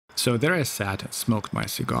So there I sat and smoked my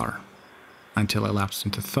cigar, until I lapsed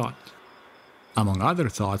into thought. Among other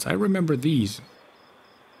thoughts, I remember these.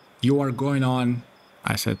 You are going on,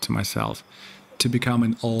 I said to myself, to become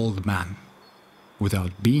an old man,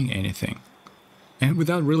 without being anything, and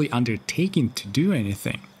without really undertaking to do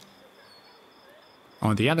anything.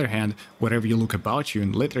 On the other hand, wherever you look about you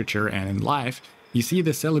in literature and in life, you see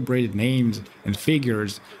the celebrated names and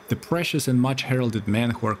figures, the precious and much heralded men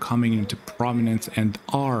who are coming into prominence and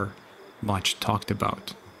are much talked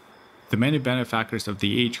about. The many benefactors of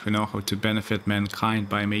the age who know how to benefit mankind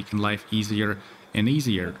by making life easier and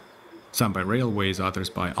easier. Some by railways, others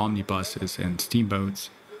by omnibuses and steamboats,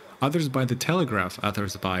 others by the telegraph,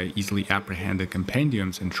 others by easily apprehended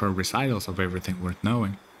compendiums and short recitals of everything worth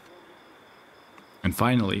knowing. And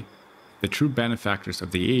finally, the true benefactors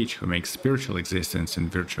of the age who make spiritual existence in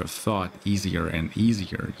virtue of thought easier and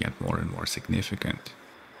easier, yet more and more significant.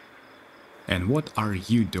 And what are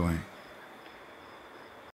you doing?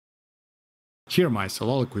 Here my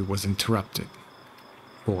soliloquy was interrupted,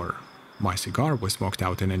 or my cigar was smoked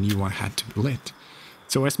out and a new one had to be lit.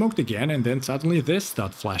 So I smoked again, and then suddenly this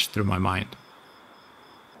thought flashed through my mind.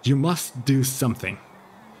 You must do something,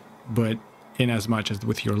 but inasmuch as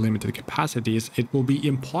with your limited capacities, it will be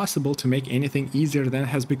impossible to make anything easier than it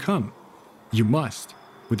has become. You must,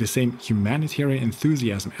 with the same humanitarian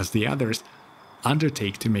enthusiasm as the others,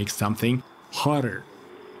 undertake to make something harder.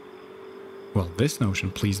 Well, this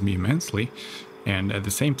notion pleased me immensely, and at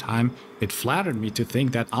the same time, it flattered me to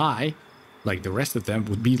think that I, like the rest of them,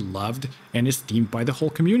 would be loved and esteemed by the whole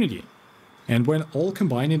community. And when all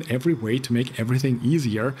combine in every way to make everything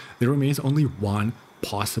easier, there remains only one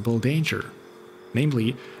possible danger.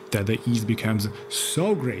 Namely, that the ease becomes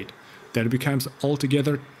so great that it becomes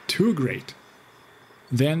altogether too great.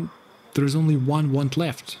 Then there's only one want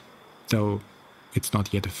left, though it's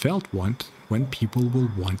not yet a felt want, when people will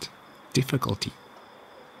want difficulty.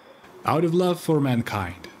 Out of love for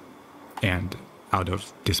mankind, and out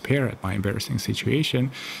of despair at my embarrassing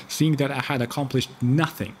situation, seeing that I had accomplished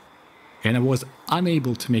nothing, and I was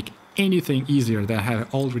unable to make anything easier that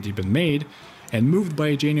had already been made, and moved by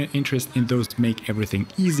a genuine interest in those to make everything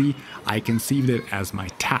easy, I conceived it as my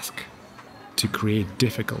task to create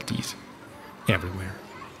difficulties everywhere.